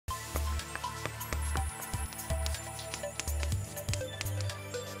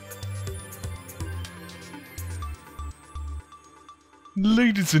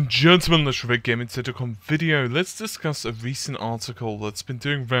Ladies and gentlemen, let's review GameByro video. Let's discuss a recent article that's been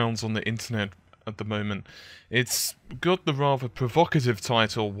doing rounds on the internet at the moment. It's got the rather provocative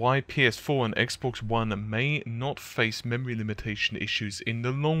title, Why PS4 and Xbox One May Not Face Memory Limitation Issues in the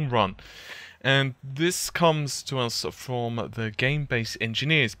Long Run. And this comes to us from the game-based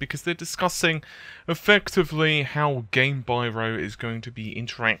engineers because they're discussing effectively how GameByro is going to be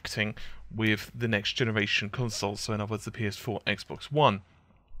interacting with the next generation consoles, so in other words the PS4, Xbox One.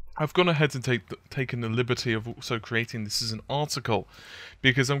 I've gone ahead and taken the liberty of also creating this as an article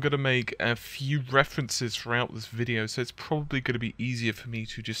because I'm going to make a few references throughout this video, so it's probably going to be easier for me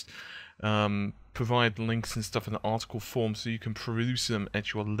to just provide links and stuff in the article form so you can peruse them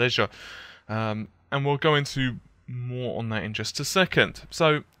at your leisure. And we'll go into more on that in just a second.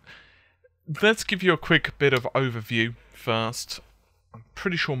 So let's give you a quick bit of overview first. I'm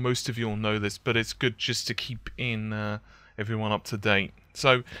pretty sure most of you all know this, but it's good just to keep everyone up to date.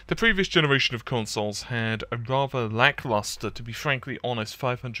 So, the previous generation of consoles had a rather lackluster, to be frankly honest,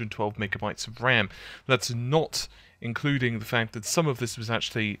 512 megabytes of RAM. That's not including the fact that some of this was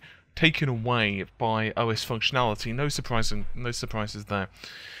actually taken away by OS functionality. No surprises there.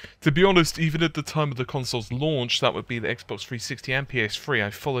 To be honest, even at the time of the console's launch, that would be the Xbox 360 and PS3,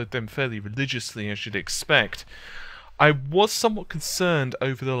 I followed them fairly religiously, as you'd expect. I was somewhat concerned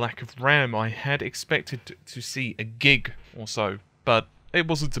over the lack of RAM. I had expected to see a gig or so, but it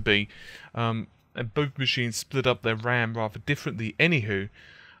wasn't to be. And both machines split up their RAM rather differently. Anywho,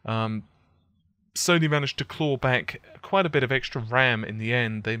 Sony managed to claw back quite a bit of extra RAM in the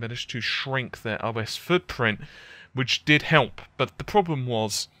end. They managed to shrink their OS footprint, which did help. But the problem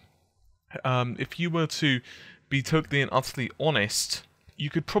was, if you were to be totally and utterly honest, you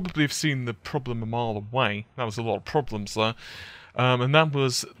could probably have seen the problem a mile away. That was a lot of problems there. And that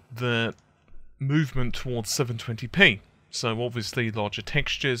was the movement towards 720p. So obviously larger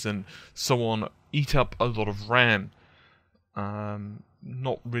textures and so on eat up a lot of RAM.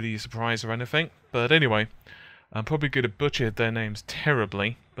 Not really a surprise or anything. But anyway, I'm probably going to butcher their names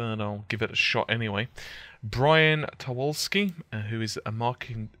terribly, but I'll give it a shot anyway. Brian Tawolski, who is a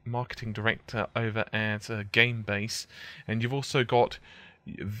marketing director over at GameBase. And you've also got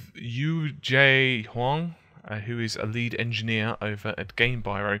Yu Jae Huang, who is a lead engineer over at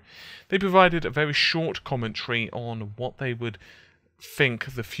GameByro. They provided a very short commentary on what they would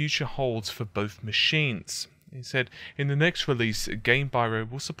think the future holds for both machines. He said, in the next release,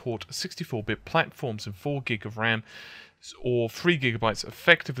 GameByro will support 64-bit platforms and 4 GB of RAM or 3 GB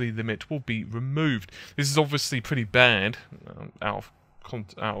effectively limit will be removed. This is obviously pretty bad, out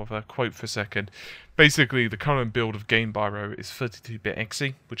of a quote for a second. Basically, the current build of GameByro is 32-bit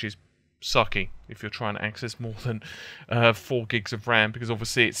exe, which is sucky if you're trying to access more than 4 gigs of RAM, because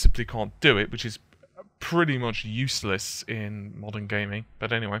obviously it simply can't do it, which is pretty much useless in modern gaming.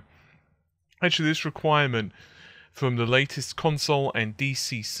 But anyway, actually this requirement from the latest console and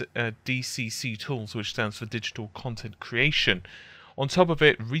DCC tools, which stands for Digital Content Creation. On top of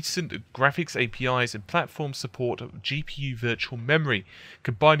it, recent graphics APIs and platform support of GPU virtual memory.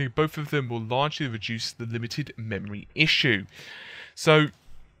 Combining both of them will largely reduce the limited memory issue. So,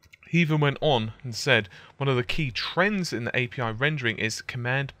 he even went on and said, one of the key trends in the API rendering is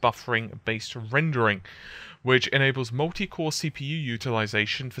command buffering based rendering, which enables multi-core CPU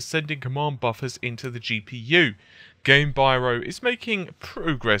utilization for sending command buffers into the GPU. GameByro is making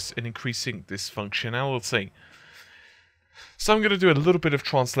progress in increasing this functionality. So I'm going to do a little bit of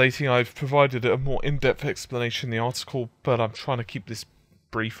translating. I've provided a more in-depth explanation in the article, but I'm trying to keep this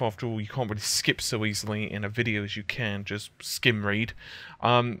brief. After all, you can't really skip so easily in a video as you can just skim read.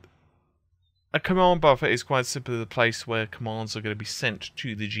 A command buffer is quite simply the place where commands are going to be sent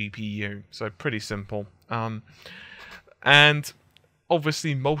to the GPU. So pretty simple. And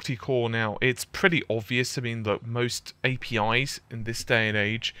obviously multi-core now, it's pretty obvious. I mean, look, most APIs in this day and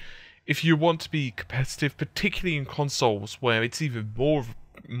age, if you want to be competitive, particularly in consoles where it's even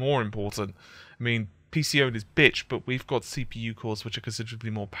more important. I mean, PC owners bitch, but we've got CPU cores which are considerably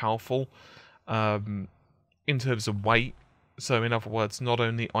more powerful in terms of weight. So in other words, not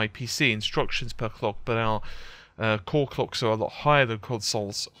only IPC, instructions per clock, but our core clocks are a lot higher than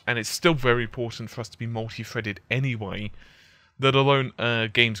consoles, and it's still very important for us to be multi-threaded anyway, let alone a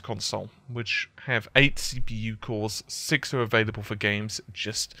games console, which have 8 CPU cores, 6 are available for games,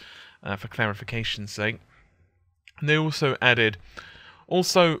 just for clarification's sake. And they also added,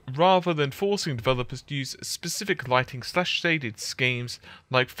 rather than forcing developers to use specific lighting / shaded schemes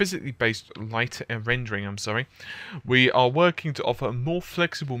like physically based light rendering, we are working to offer a more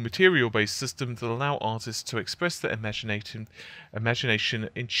flexible material-based system that allow artists to express their imagination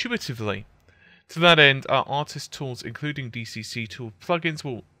intuitively. To that end, our artist tools, including DCC tool plugins,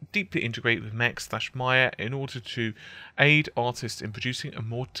 will deeply integrate with Max/Maya in order to aid artists in producing a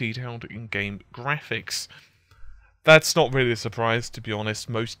more detailed in-game graphics. That's not really a surprise, to be honest.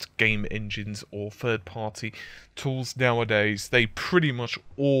 Most game engines or third-party tools nowadays, they pretty much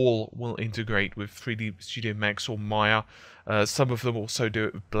all will integrate with 3D Studio Max or Maya. Some of them also do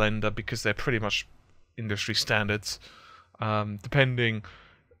it with Blender because they're pretty much industry standards. Depending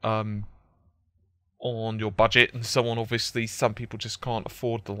on your budget and so on, obviously some people just can't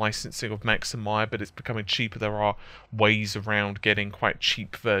afford the licensing of Max and Maya, but it's becoming cheaper. There are ways around getting quite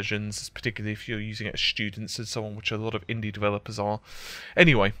cheap versions, particularly if you're using it as students and so on, which a lot of indie developers are.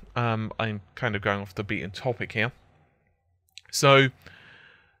 Anyway, I'm kind of going off the beaten topic here. So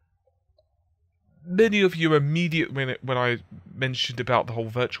many of you immediately, when I mentioned about the whole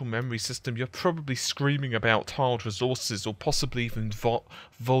virtual memory system, you're probably screaming about tiled resources, or possibly even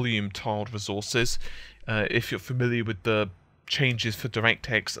volume tiled resources, if you're familiar with the changes for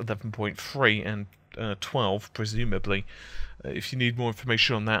DirectX 11.3 and 12, presumably. If you need more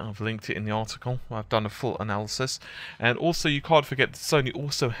information on that, I've linked it in the article. I've done a full analysis. And also, you can't forget that Sony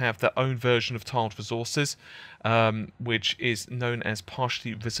also have their own version of tiled resources, which is known as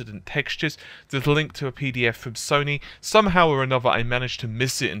partially resident textures. There's a link to a PDF from Sony. Somehow or another, I managed to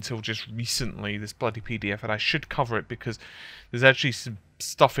miss it until just recently, this bloody PDF, and I should cover it because there's actually some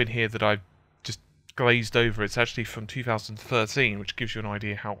stuff in here that I've just glazed over. It's actually from 2013, which gives you an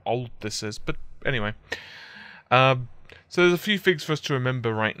idea how old this is. But anyway, so there's a few things for us to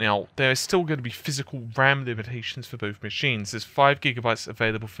remember right now. There is still going to be physical RAM limitations for both machines. There's 5 GB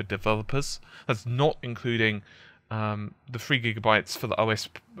available for developers. That's not including the 3 GB for the OS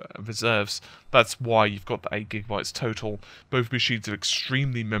reserves. That's why you've got the 8 GB total. Both machines are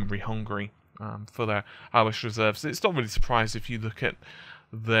extremely memory hungry for their OS reserves. It's not really surprising if you look at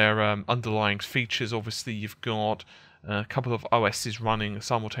their underlying features. Obviously, you've got a couple of OSs running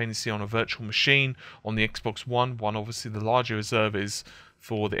simultaneously on a virtual machine on the Xbox One. One, obviously, the larger reserve is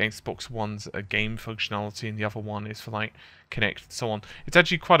for the Xbox One's game functionality, and the other one is for like Kinect and so on. It's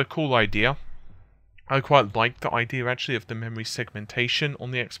actually quite a cool idea. I quite like the idea actually of the memory segmentation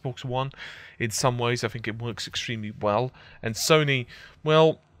on the Xbox One. In some ways, I think it works extremely well. And Sony,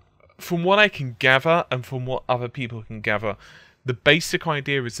 well, from what I can gather and from what other people can gather, the basic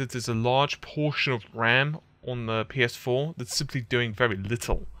idea is that there's a large portion of RAM on the PS4 that's simply doing very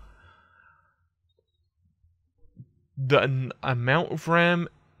little. The amount of RAM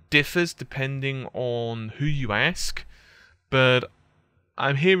differs depending on who you ask, but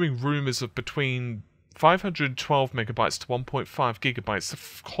I'm hearing rumors of between 512 megabytes to 1.5 gigabytes.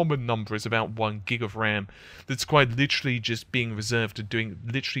 The common number is about 1 gig of RAM that's quite literally just being reserved and doing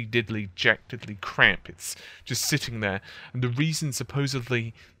literally diddly jack diddly crap. It's just sitting there. And the reason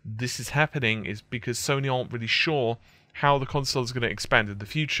supposedly this is happening is because Sony aren't really sure how the console is going to expand in the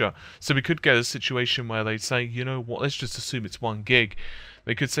future. So we could get a situation where they say, you know what, let's just assume it's 1 gig.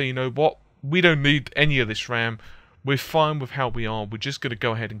 They could say, you know what, we don't need any of this RAM. We're fine with how we are, we're just going to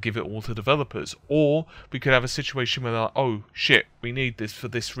go ahead and give it all to developers. Or we could have a situation where they're like, oh shit, we need this for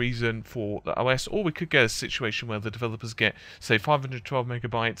this reason for the OS. Or we could get a situation where the developers get, say, 512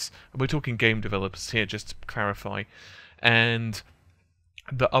 megabytes, and we're talking game developers here, just to clarify, and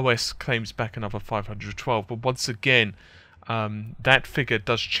the OS claims back another 512. But once again, that figure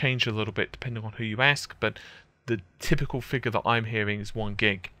does change a little bit depending on who you ask, but the typical figure that I'm hearing is 1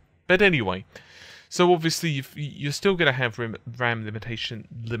 gig. But anyway, so obviously you're still going to have RAM limitation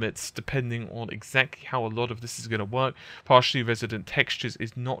limits depending on exactly how a lot of this is going to work. Partially resident textures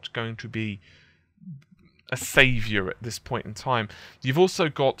is not going to be a savior at this point in time. You've also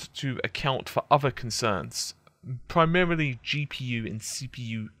got to account for other concerns, primarily GPU and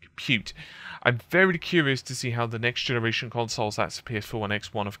CPU compute. I'm very curious to see how the next generation consoles, that's PS4 and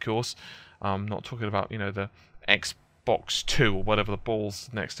X1 of course, I'm not talking about, you know, the Xbox 2 or whatever the balls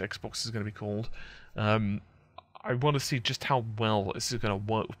next Xbox is going to be called. I want to see just how well this is going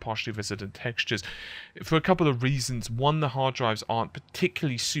to work with partially resident textures for a couple of reasons. One, the hard drives aren't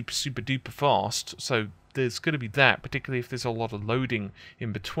particularly super duper fast, so there's going to be that, particularly if there's a lot of loading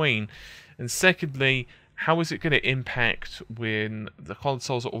in between. And secondly, how is it going to impact when the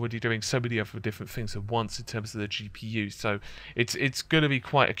consoles are already doing so many other different things at once in terms of the GPU? So it's going to be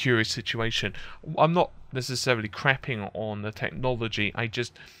quite a curious situation. I'm not necessarily crapping on the technology.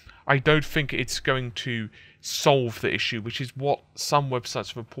 I don't think it's going to solve the issue, which is what some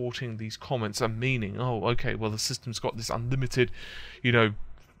websites reporting these comments are meaning. Oh, okay, well the system's got this unlimited, you know,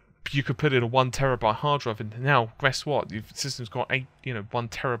 you could put in a 1 terabyte hard drive, and now guess what? The system's got 1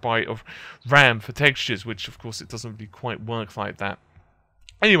 terabyte of RAM for textures, which of course it doesn't really quite work like that.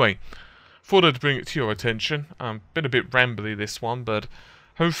 Anyway, thought I'd bring it to your attention. Been a bit rambly this one, but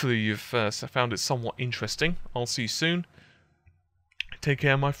hopefully you've found it somewhat interesting. I'll see you soon. Take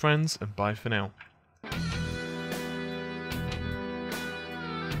care, my friends, and bye for now.